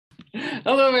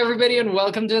Hello, everybody, and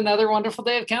welcome to another wonderful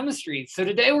day of chemistry. So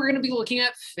today we're going to be looking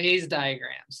at phase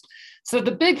diagrams. So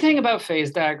the big thing about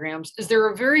phase diagrams is they're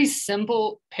a very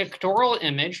simple pictorial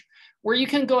image where you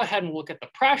can go ahead and look at the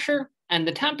pressure and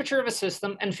the temperature of a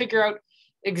system and figure out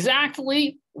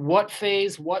exactly what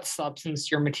phase, what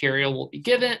substance your material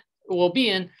will be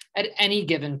in at any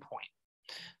given point.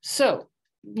 So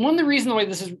one of the reasons why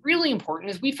this is really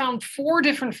important is we found 4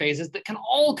 different phases that can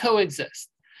all coexist: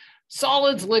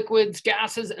 solids, liquids,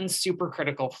 gases, and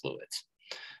supercritical fluids.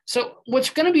 So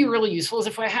what's going to be really useful is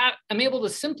if I'm able to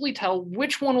simply tell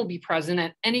which one will be present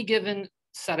at any given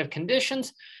set of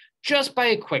conditions just by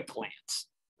a quick glance.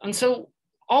 And so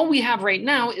all we have right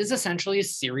now is essentially a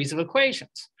series of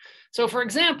equations. So for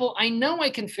example, I know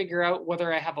I can figure out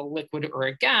whether I have a liquid or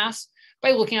a gas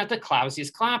by looking at the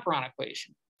Clausius-Clapeyron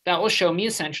equation. That will show me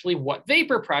essentially what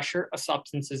vapor pressure a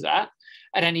substance is at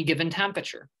any given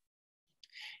temperature.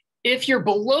 If you're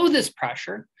below this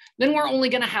pressure, then we're only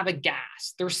going to have a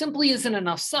gas. There simply isn't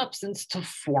enough substance to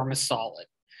form a solid.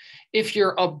 If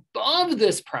you're above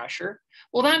this pressure,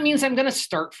 well, that means I'm going to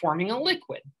start forming a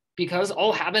liquid because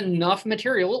I'll have enough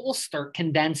material, it will start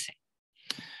condensing.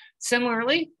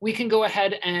 Similarly, we can go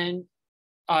ahead and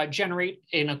generate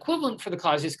an equivalent for the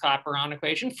Clausius-Clapeyron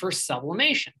equation for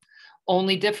sublimation.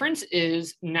 Only difference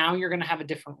is now you're going to have a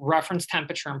different reference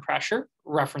temperature and pressure,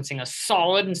 referencing a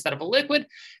solid instead of a liquid,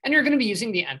 and you're going to be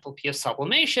using the enthalpy of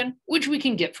sublimation, which we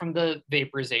can get from the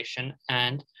vaporization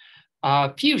and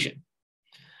fusion.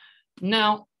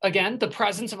 Now, again, the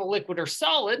presence of a liquid or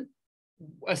solid,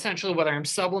 essentially whether I'm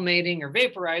sublimating or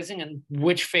vaporizing and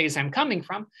which phase I'm coming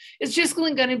from, is just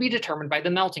going to be determined by the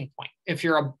melting point. If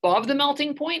you're above the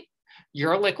melting point,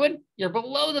 you're a liquid. You're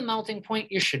below the melting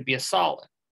point, you should be a solid.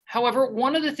 However,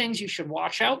 one of the things you should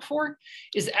watch out for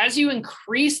is as you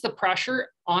increase the pressure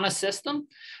on a system,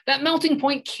 that melting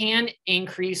point can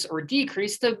increase or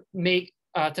decrease to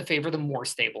favor the more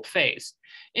stable phase.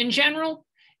 In general,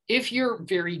 if you're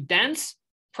very dense,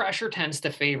 pressure tends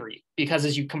to favor you because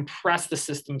as you compress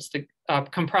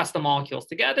the molecules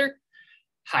together,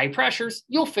 high pressures,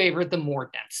 you'll favor the more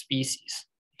dense species.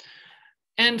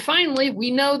 And finally,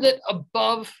 we know that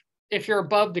if you're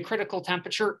above the critical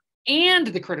temperature and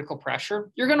the critical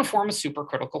pressure, you're going to form a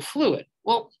supercritical fluid.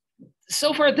 Well,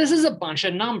 so far, this is a bunch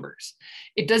of numbers.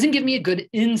 It doesn't give me a good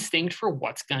instinct for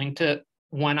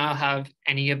when I'll have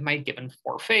any of my given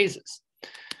 4 phases.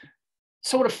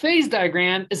 So what a phase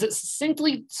diagram is, it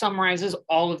succinctly summarizes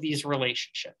all of these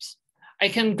relationships. I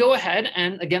can go ahead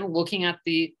and, again, looking at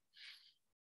the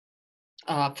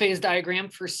phase diagram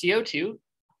for CO2,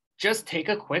 just take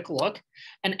a quick look,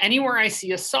 and anywhere I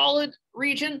see a solid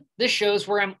region, this shows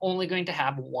where I'm only going to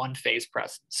have one phase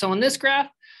present. So in this graph,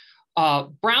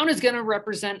 brown is going to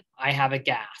represent I have a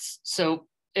gas. So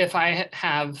if I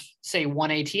have, say,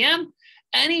 1 atm,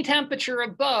 any temperature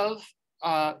above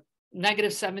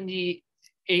negative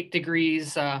 78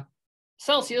 degrees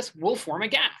Celsius will form a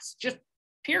gas, just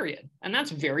period. And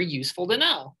that's very useful to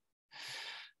know.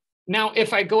 Now,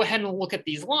 if I go ahead and look at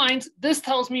these lines, this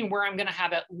tells me where I'm going to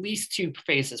have at least 2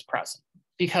 phases present.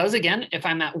 Because again, if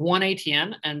I'm at 1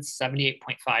 atm and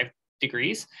 78.5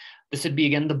 degrees, this would be,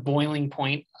 again, the boiling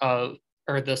point or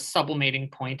the sublimating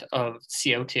point of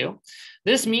CO2.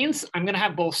 This means I'm going to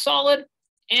have both solid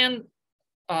and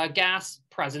gas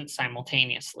present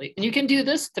simultaneously. And you can do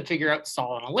this to figure out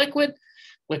solid and liquid,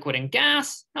 liquid and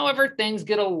gas. However, things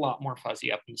get a lot more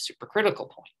fuzzy up in the supercritical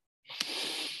point.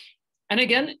 And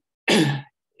again,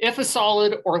 if a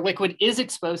solid or liquid is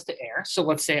exposed to air, so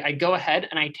let's say I go ahead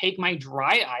and I take my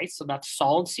dry ice, so that's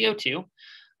solid CO2,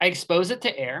 I expose it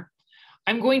to air,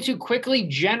 I'm going to quickly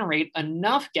generate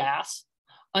enough gas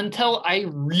until I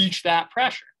reach that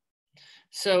pressure.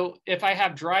 So if I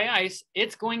have dry ice,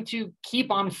 it's going to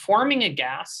keep on forming a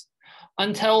gas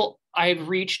until I've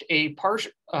reached a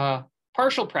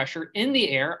partial pressure in the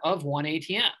air of 1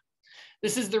 atm.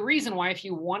 This is the reason why if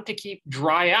you want to keep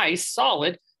dry ice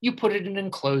solid, you put it in an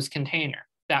enclosed container.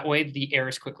 That way the air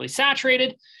is quickly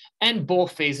saturated and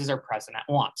both phases are present at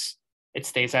once. It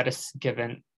stays at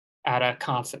a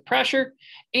constant pressure,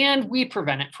 and we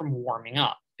prevent it from warming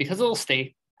up because it'll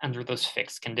stay under those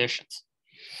fixed conditions.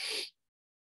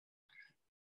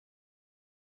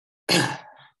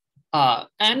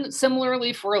 And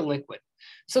similarly for a liquid.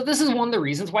 So this is one of the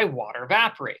reasons why water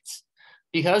evaporates,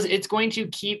 because it's going to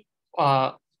keep,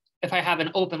 if I have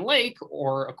an open lake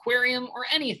or aquarium or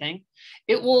anything,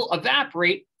 it will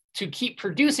evaporate to keep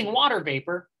producing water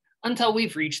vapor until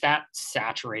we've reached that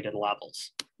saturated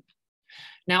levels.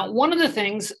 Now, one of the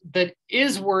things that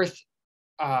is worth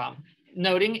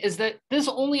noting is that this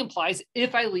only applies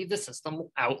if I leave the system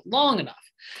out long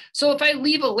enough. So if I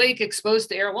leave a lake exposed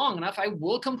to air long enough, I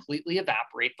will completely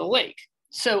evaporate the lake.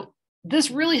 So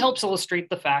this really helps illustrate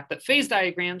the fact that phase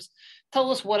diagrams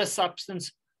tell us what a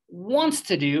substance wants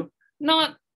to do,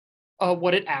 not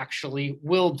what it actually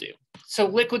will do. So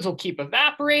liquids will keep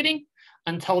evaporating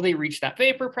until they reach that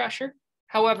vapor pressure.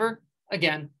 However,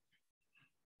 again,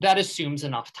 that assumes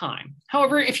enough time.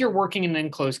 However, if you're working in an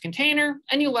enclosed container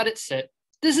and you let it sit,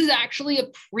 this is actually a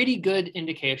pretty good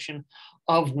indication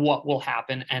of what will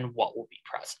happen and what will be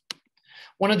present.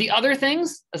 One of the other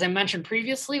things, as I mentioned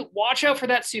previously, watch out for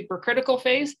that supercritical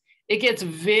phase. It gets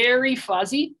very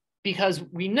fuzzy because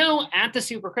we know at the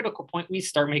supercritical point, we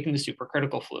start making the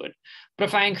supercritical fluid. But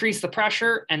if I increase the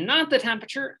pressure and not the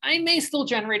temperature, I may still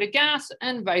generate a gas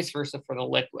and vice versa for the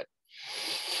liquid.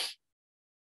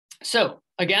 So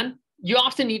again, you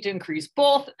often need to increase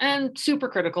both, and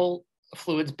supercritical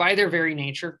fluids by their very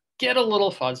nature get a little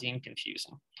fuzzy and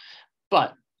confusing.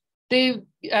 But they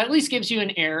at least gives you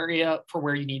an area for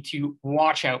where you need to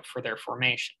watch out for their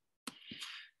formation.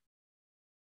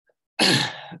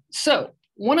 So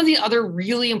one of the other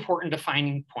really important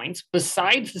defining points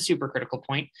besides the supercritical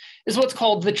point is what's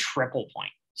called the triple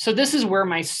point. So this is where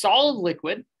my solid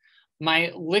liquid,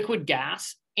 my liquid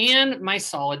gas, and my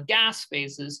solid gas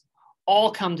phases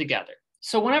all come together.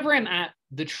 So whenever I'm at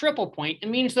the triple point, it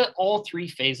means that all three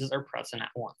phases are present at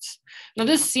once. Now,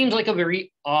 this seems like a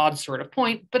very odd sort of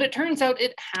point, but it turns out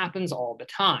it happens all the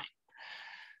time.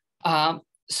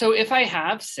 So if I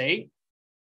have, say,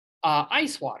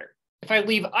 ice water, if I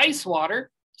leave ice water,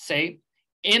 say,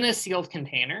 in a sealed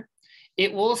container,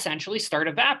 it will essentially start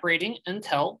evaporating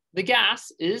until the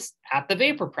gas is at the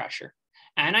vapor pressure.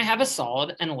 And I have a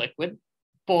solid and a liquid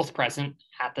both present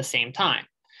at the same time.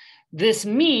 This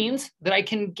means that I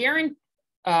can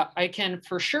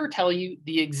for sure tell you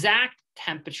the exact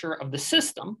temperature of the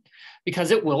system, because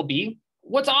it will be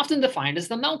what's often defined as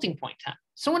the melting point temp.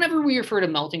 So whenever we refer to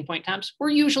melting point temps, we're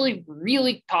usually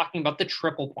really talking about the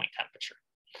triple point temperature,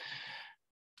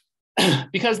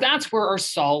 because that's where our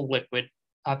solid liquid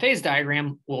phase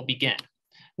diagram will begin.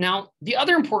 Now, the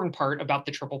other important part about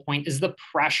the triple point is the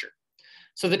pressure.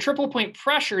 So the triple point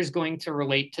pressure is going to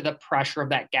relate to the pressure of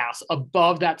that gas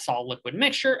above that solid liquid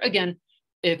mixture, again,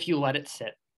 if you let it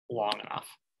sit long enough.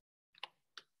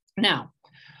 Now,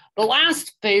 the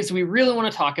last phase we really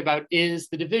want to talk about is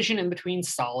the division in between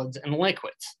solids and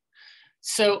liquids.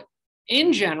 So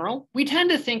in general, we tend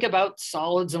to think about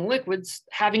solids and liquids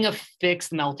having a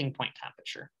fixed melting point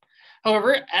temperature.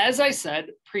 However, as I said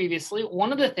previously,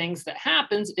 one of the things that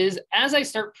happens is as I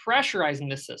start pressurizing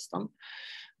the system,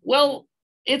 well,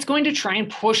 it's going to try and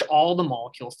push all the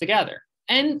molecules together.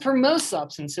 And for most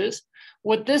substances,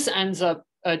 what this ends up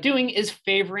doing is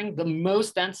favoring the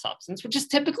most dense substance, which is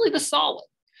typically the solid.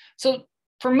 So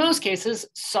for most cases,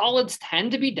 solids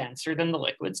tend to be denser than the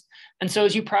liquids. And so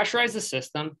as you pressurize the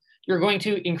system, you're going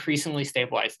to increasingly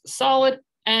stabilize the solid,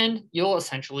 and you'll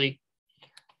essentially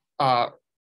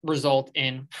result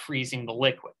in freezing the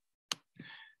liquid.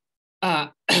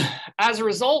 As a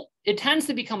result, it tends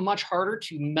to become much harder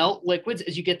to melt liquids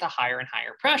as you get to higher and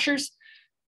higher pressures.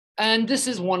 And this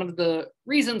is one of the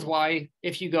reasons why,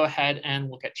 if you go ahead and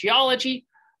look at geology,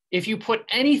 if you put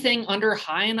anything under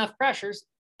high enough pressures,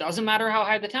 doesn't matter how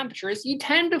high the temperature is, you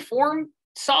tend to form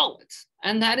solids.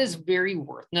 And that is very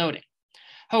worth noting.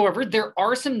 However, there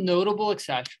are some notable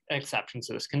exceptions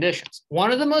to this conditions.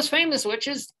 One of the most famous, which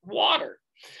is water.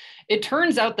 It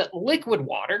turns out that liquid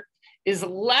water is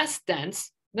less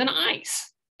dense than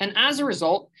ice. And as a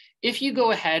result, if you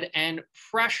go ahead and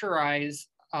pressurize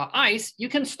ice, you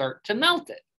can start to melt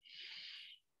it.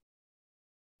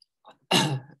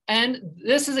 And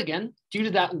this is, again, due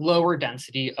to that lower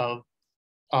density of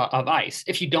ice.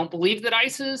 If you don't believe that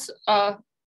ice is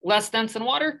less dense than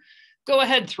water, go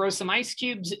ahead, throw some ice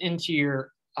cubes into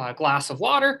your glass of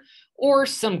water, or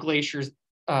some glaciers,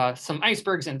 some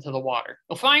icebergs into the water.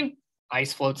 You'll find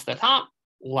ice floats to the top,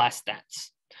 less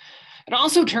dense. It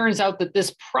also turns out that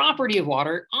this property of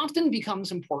water often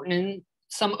becomes important in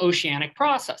some oceanic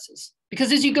processes,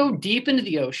 because as you go deep into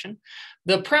the ocean,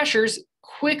 the pressures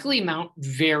quickly mount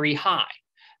very high.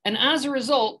 And as a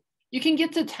result, you can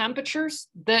get to temperatures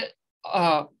that,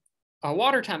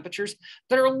 water temperatures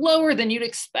that are lower than you'd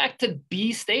expect to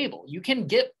be stable. You can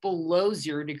get below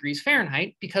 0 degrees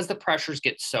Fahrenheit because the pressures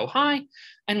get so high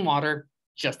and water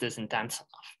just isn't dense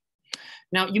enough.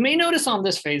 Now, you may notice on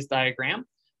this phase diagram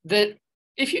that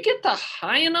if you get the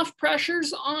high enough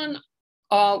pressures on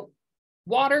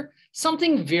water,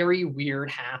 something very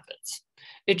weird happens.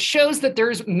 It shows that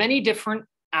there's many different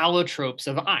allotropes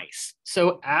of ice.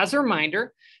 So as a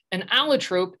reminder, An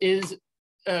allotrope is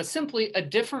simply a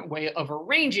different way of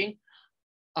arranging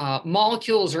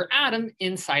molecules or atom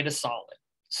inside a solid.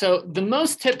 So the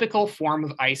most typical form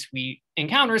of ice we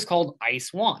encounter is called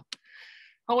ice 1.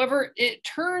 However, it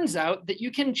turns out that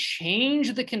you can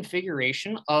change the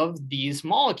configuration of these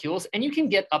molecules, and you can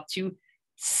get up to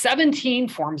 17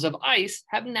 forms of ice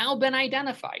have now been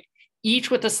identified,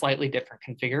 each with a slightly different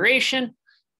configuration,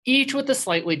 each with a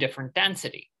slightly different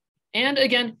density, and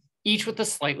again, each with a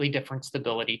slightly different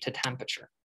stability to temperature.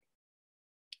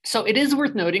 So it is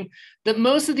worth noting that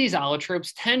most of these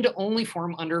allotropes tend to only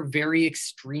form under very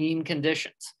extreme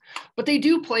conditions, but they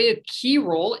do play a key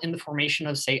role in the formation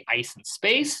of, say, ice in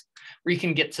space, where you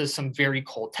can get to some very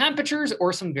cold temperatures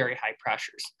or some very high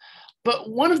pressures.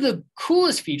 But one of the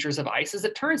coolest features of ice is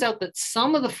it turns out that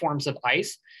some of the forms of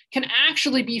ice can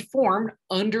actually be formed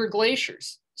under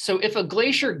glaciers. So if a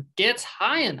glacier gets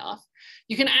high enough,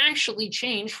 you can actually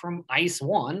change from ice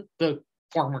 1, the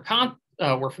form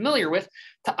we're familiar with,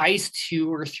 to ice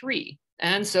 2 or 3.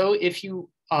 And so if you,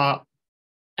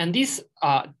 and these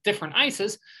different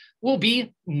ices will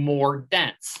be more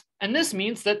dense. And this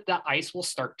means that the ice will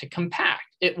start to compact.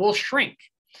 It will shrink,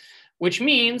 which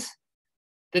means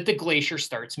that the glacier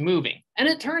starts moving. And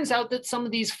it turns out that some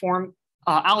of these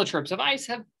allotropes of ice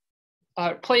have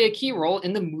play a key role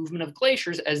in the movement of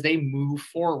glaciers as they move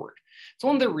forward. It's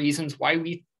one of the reasons why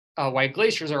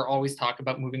glaciers are always talked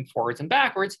about moving forwards and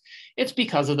backwards. It's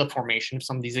because of the formation of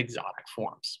some of these exotic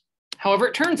forms. However,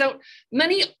 it turns out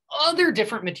many other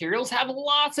different materials have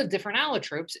lots of different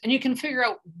allotropes, and you can figure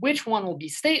out which one will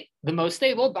be the most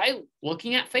stable by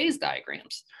looking at phase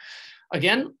diagrams.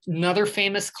 Again, another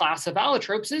famous class of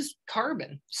allotropes is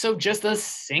carbon, so just a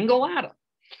single atom.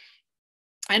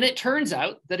 And it turns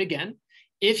out that, again,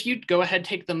 if you go ahead and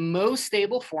take the most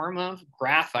stable form of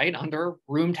graphite under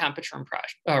room temperature and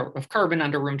pressure, or of carbon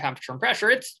under room temperature and pressure,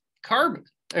 it's carbon,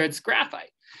 or it's graphite.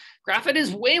 Graphite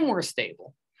is way more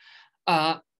stable.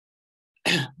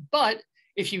 But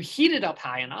if you heat it up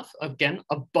high enough, again,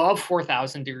 above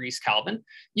 4,000 degrees Kelvin,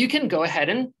 you can go ahead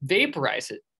and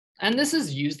vaporize it. And this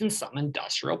is used in some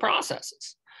industrial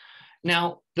processes.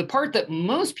 Now, the part that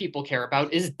most people care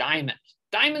about is diamond.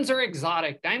 Diamonds are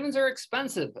exotic, diamonds are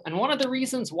expensive. And one of the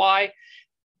reasons why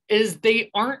is they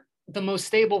aren't the most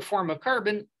stable form of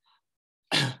carbon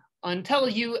until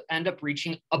you end up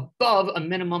reaching above a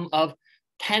minimum of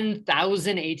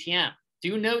 10,000 ATM.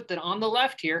 Do note that on the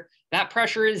left here, that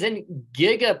pressure is in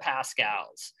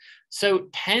gigapascals. So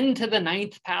 10 to the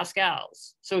 9th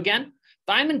pascals. So again,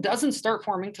 diamond doesn't start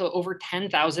forming till over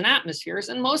 10,000 atmospheres.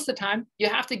 And most of the time, you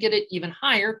have to get it even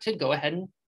higher to go ahead and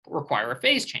require a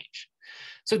phase change.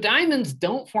 So diamonds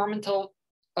don't form until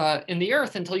in the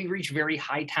earth until you reach very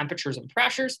high temperatures and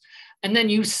pressures, and then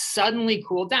you suddenly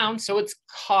cool down. So it's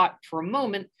caught for a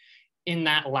moment in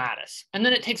that lattice. And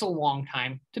then it takes a long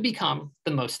time to become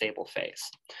the most stable phase.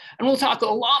 And we'll talk a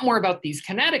lot more about these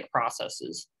kinetic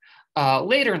processes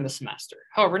later in the semester.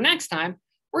 However, next time,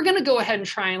 we're going to go ahead and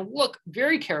try and look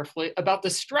very carefully about the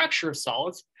structure of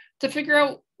solids to figure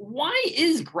out why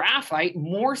is graphite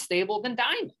more stable than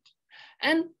diamond,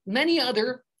 and many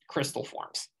other crystal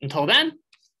forms. Until then,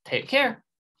 take care.